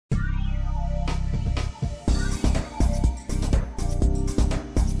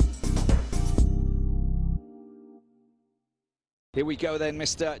Here we go then,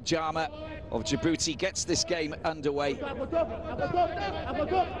 Mr. Jama of Djibouti gets this game underway.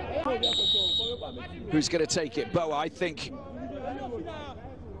 Who's going to take it? Boa, I think.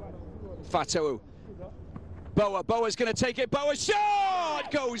 Fatou. Boa's going to take it. Boa shot!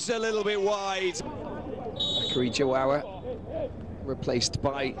 Goes a little bit wide. Akari Jowawa replaced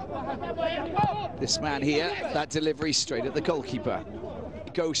by this man here. That delivery straight at the goalkeeper.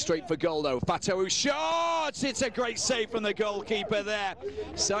 Go straight for goal though. Fatou shot! It's a great save from the goalkeeper there.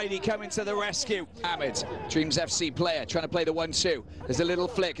 Saidi coming to the rescue. Ahmed, Dreams FC player, trying to play the 1-2. There's a little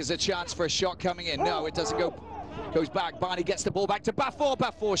flick, there's a chance for a shot coming in. No, it doesn't go. Goes back. Barney gets the ball back to Bafour.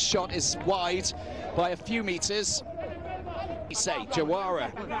 Bafour's shot is wide by a few meters. Say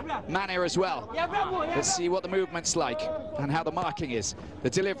Jawara, Manir as well. Let's see what the movement's like and how the marking is. The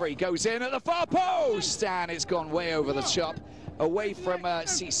delivery goes in at the far post and it's gone way over the top, away from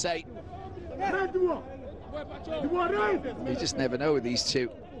Cisse. You just never know with these two.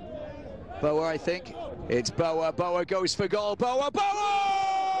 Boa, I think. It's Boa. Boa goes for goal. Boa!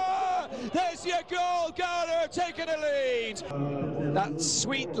 There's your goal. Ghana taking a lead. That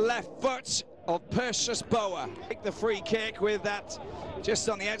sweet left foot of Perseus Boa. Take the free kick with that just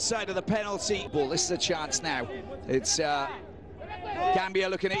on the outside of the penalty. Ball. This is a chance now. It's Gambia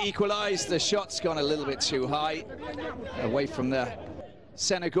looking to equalise. The shot's gone a little bit too high, away from the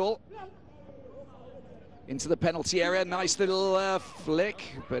Senegal. Into the penalty area. Nice little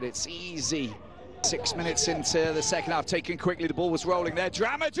flick, but it's easy. 6 minutes into the second half, taken quickly. The ball was rolling there.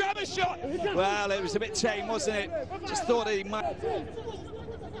 Drama shot! Well, it was a bit tame, wasn't it? Just thought he might.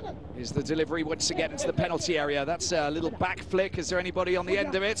 Is the delivery once again into the penalty area. That's a little back flick. Is there anybody on the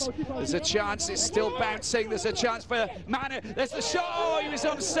end of it? There's a chance. It's still bouncing. There's a chance for Manor. There's the shot. Oh, he was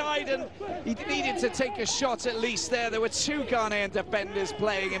onside and he needed to take a shot at least there. There were two Ghanaian defenders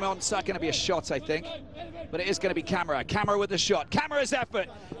playing him onside. Going to be a shot, I think. But it is going to be Camera. Camera with the shot. Camera's effort.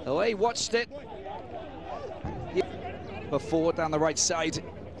 Oh, he watched it. Before down the right side,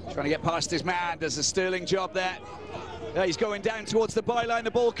 trying to get past his man. Does a sterling job there. He's going down towards the byline.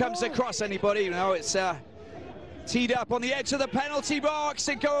 The ball comes across. Anybody? No, it's teed up on the edge of the penalty box.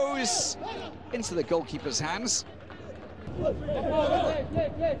 It goes into the goalkeeper's hands.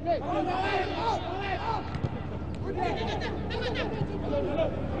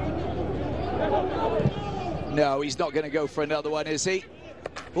 No, he's not going to go for another one, is he?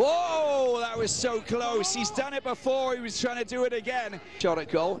 Whoa, that was so close. He's done it before. He was trying to do it again. Shot at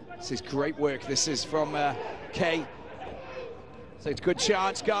goal. This is great work. This is from Kay. So it's a good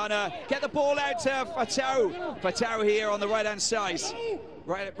chance. Ghana get the ball out to Fatou. Fatou here on the right-hand side.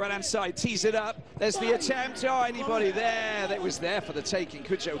 Right-hand side, tees it up. There's the attempt. Oh, anybody there that was there for the taking.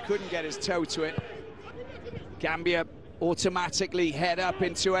 Kujo couldn't get his toe to it. Gambia automatically head up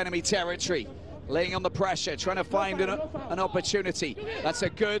into enemy territory. Laying on the pressure, trying to find an opportunity. That's a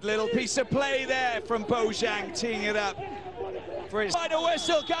good little piece of play there from Bojang, teeing it up for his final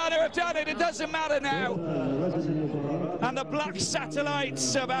whistle. Ghana have done it, it doesn't matter now. And the black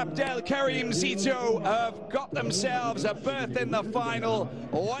satellites of Abdel Karim Zito have got themselves a berth in the final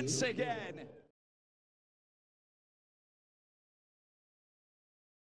once again.